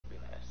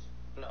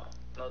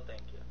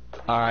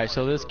Alright,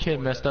 so this kid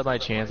messed up my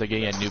chance of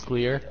getting a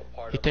nuclear.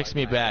 He texted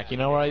me back. You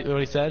know what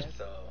he said?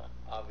 So,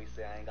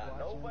 obviously, I ain't got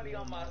nobody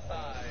on my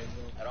side.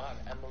 I don't have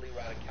Emily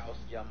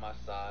Ratajkowski on my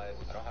side.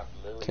 I don't have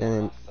Lily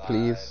on my side.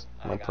 Please,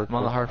 my I'm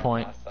on the hard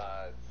point.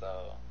 Side,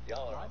 so,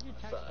 y'all are on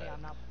my side.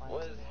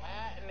 What's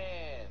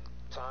happening?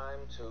 Time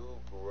to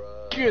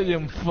grow. Get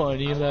him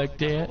funny like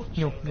that. That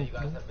you guys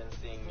have been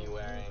seeing me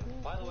wearing.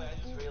 By the way, I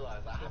just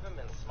realized I haven't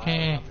been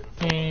smiling. I've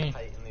been so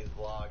tight in these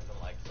vlogs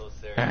and like so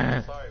serious.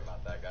 I'm sorry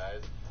about that,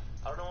 guys.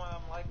 I don't know why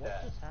I'm like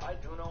that. I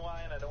do know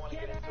why, and I don't want to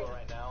get into it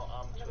right now.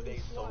 I'm 2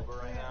 days sober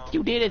right now.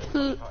 You did it,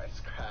 too. I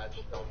scratch.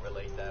 Don't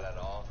relate that at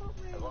all.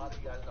 A lot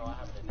of you guys know I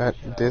have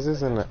an this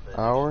is an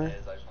hour? I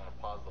just want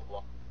to pause the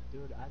vlog.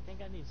 Dude, I think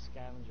I need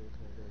scavenger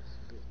for this.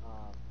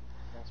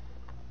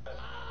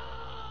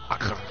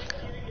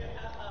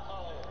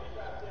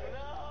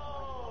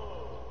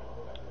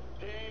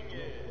 Dang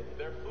it.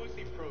 They're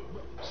Fousey proof.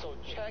 So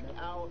check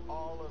out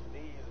all of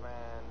these,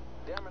 man.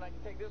 Damn it, I can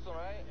take this one,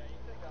 right? Yeah, you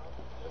can take that one.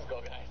 Let's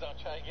go, guys. I'll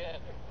try again.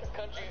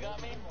 Country, you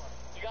got me?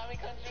 You got me,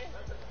 Country?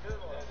 That's a good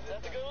one.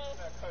 That's a good one?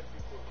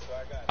 Country proof, so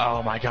I got it.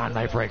 Oh my god,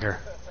 Nightbreaker.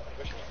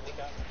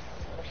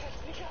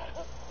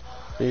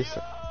 Peace.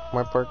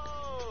 My perk.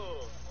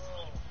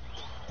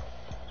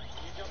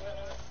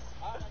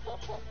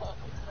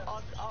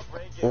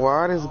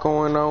 What is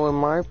going on with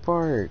my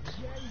park?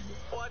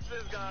 Watch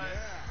this, guys.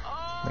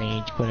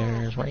 Rage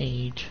quitters,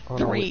 rage. Oh,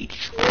 no,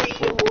 Rage.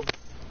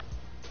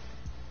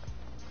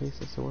 Please,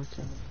 is it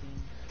working?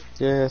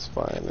 Yes,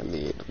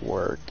 finally it's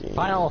working.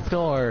 Final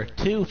score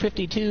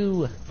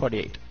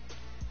 252-48.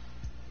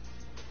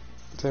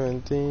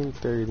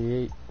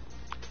 17-38.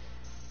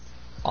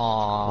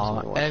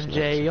 Aw,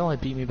 MJ, you only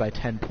beat me by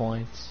 10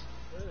 points.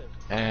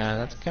 And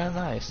that's kind of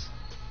nice.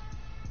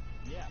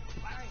 Yeah,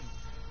 fine.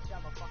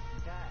 I'm a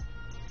fucking cat.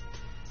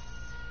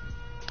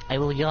 I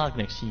will yog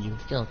next to you.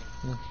 Yog,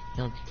 yog,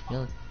 yog,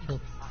 yog, yog,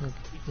 yog,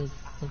 yog,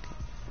 yog.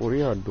 What are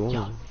y'all doing?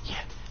 Yog,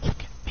 yeah, look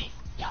at me.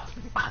 Yog,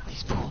 on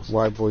these fools.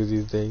 White boys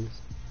these days.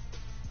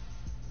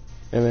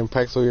 And then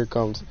Paxo, here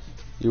comes.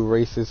 You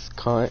racist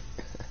cunt.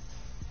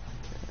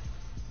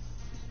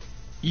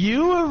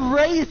 You a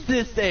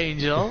racist,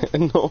 Angel.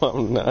 No,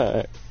 I'm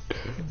not.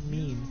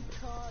 Mean.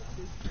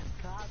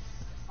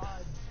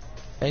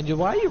 Angel,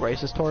 why are you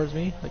racist towards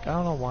me? Like, I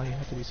don't know why you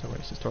have to be so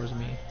racist towards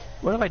me.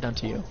 What have I done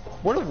to you?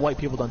 What have white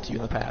people done to you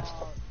in the past?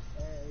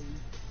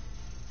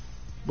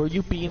 Were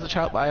you beaten as a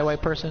child by a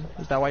white person?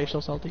 Is that why you're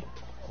so salty?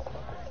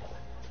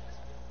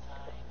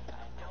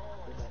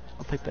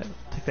 I'll take that.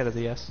 Take that as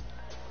a yes.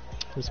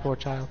 This poor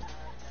child.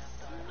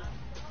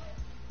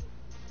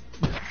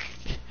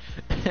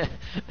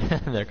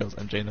 There goes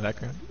MJ in the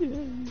background.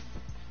 Yay.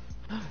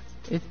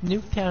 It's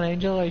Nuketown,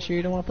 Angel. Are you sure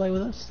you don't want to play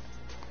with us?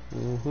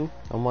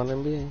 I'm on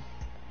NBA.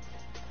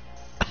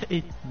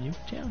 It's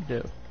Nuketown,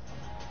 though.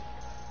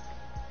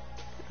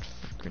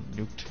 Fucking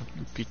Nuketown.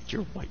 You get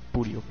your white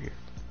booty over here.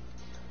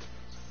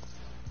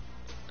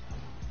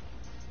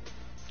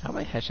 How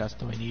many headshots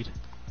do I need?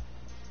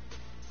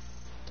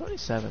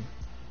 27.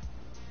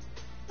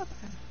 Not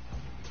bad.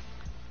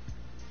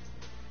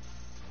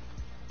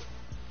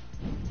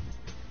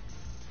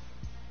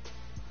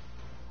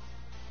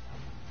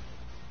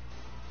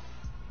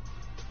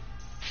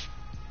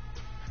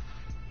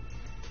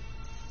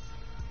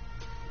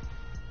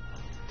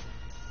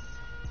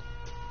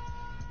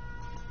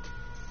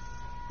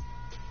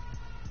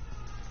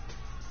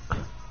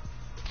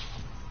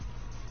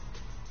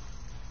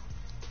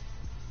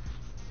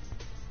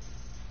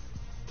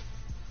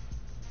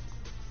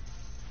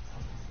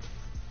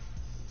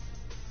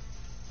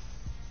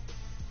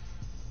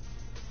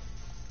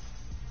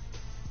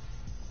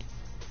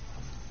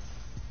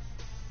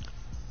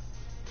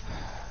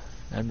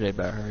 MJ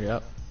better hurry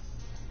up.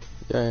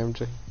 Yeah,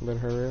 MJ, better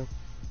hurry up.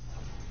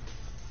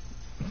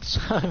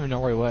 I don't even know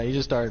where he went. He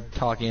just started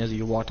talking as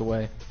he walked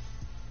away.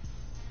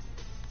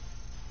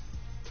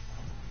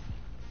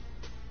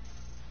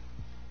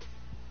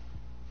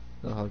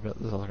 This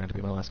is all going to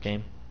be my last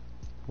game.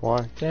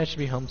 Why? Dad should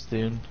be home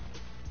soon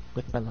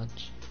with my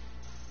lunch.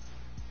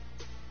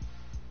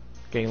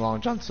 Getting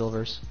Long John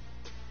Silver's.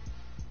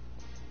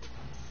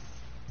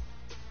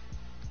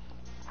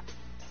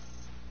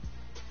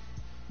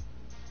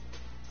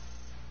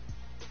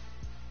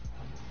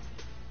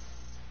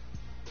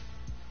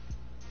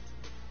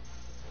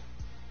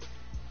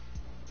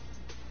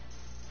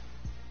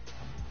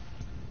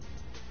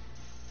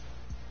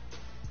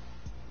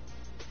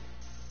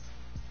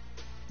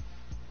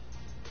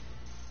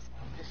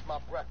 My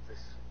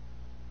breakfast.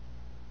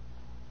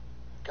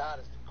 God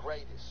is the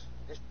greatest.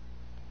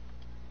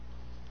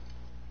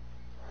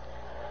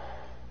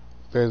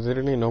 There's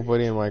literally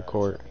nobody in my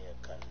court.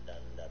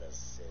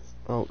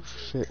 Oh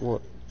shit,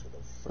 what?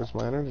 Is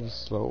my energy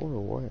slow or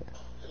what?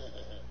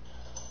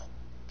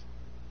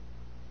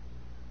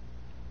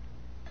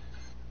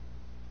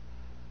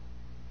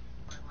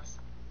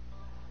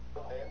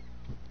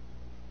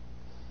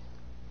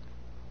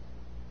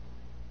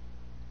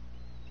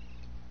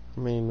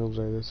 How many noobs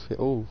are this?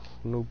 Oh,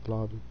 noob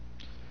lobby.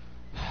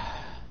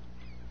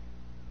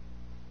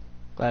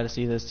 Glad to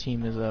see this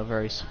team is a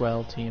very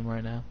swell team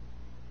right now.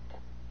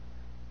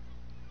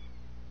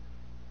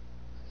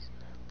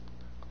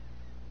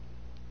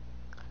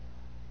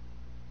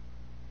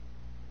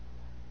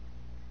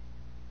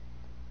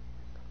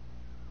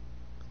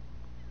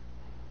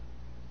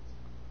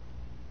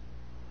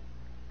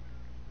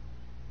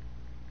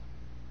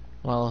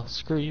 Well,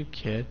 screw you,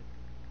 kid.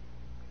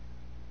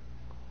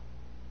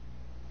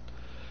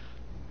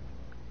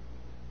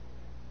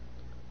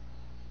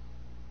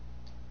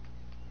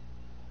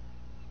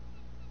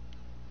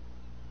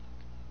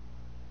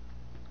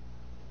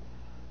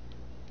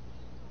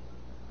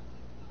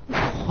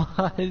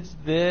 What is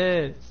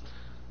this?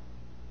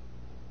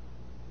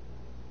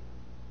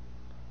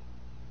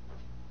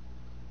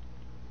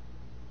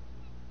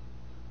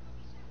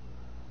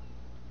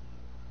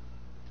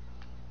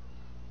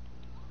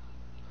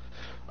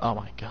 Oh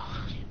my god.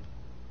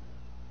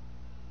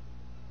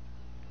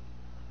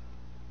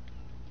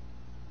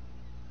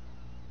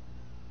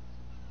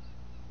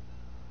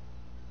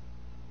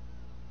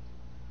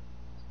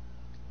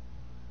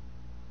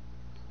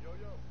 Yo,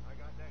 I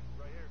got next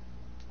right here.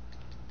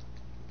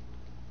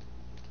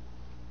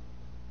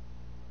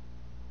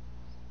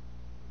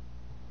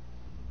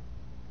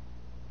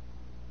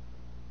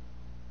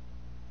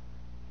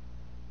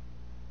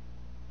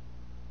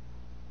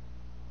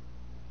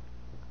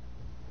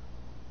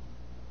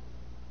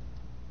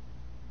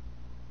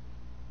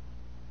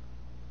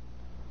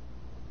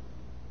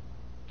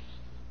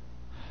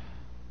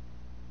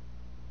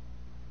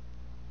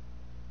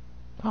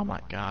 Oh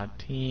my god,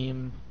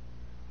 team.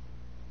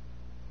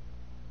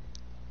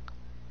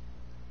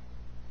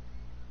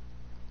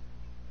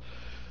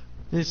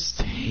 This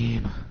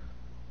team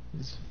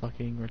is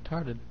fucking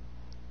retarded.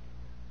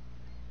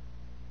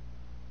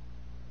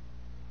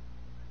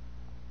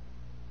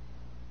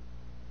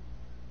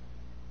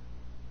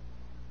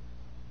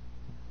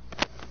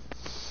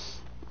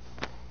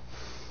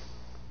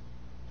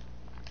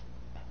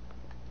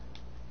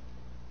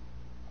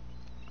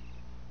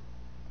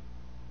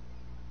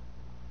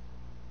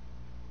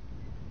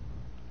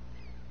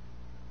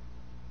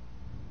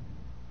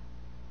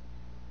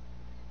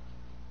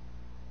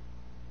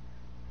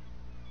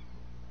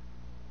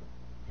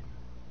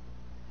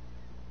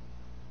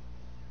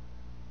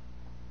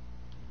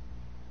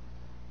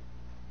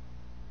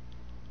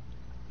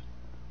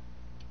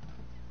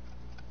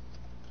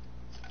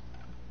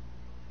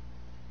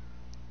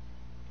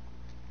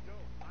 Yo,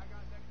 I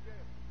got next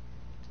jam.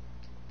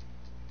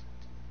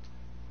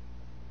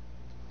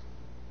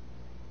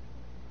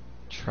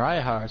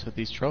 Try hards with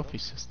these trophy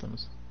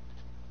systems.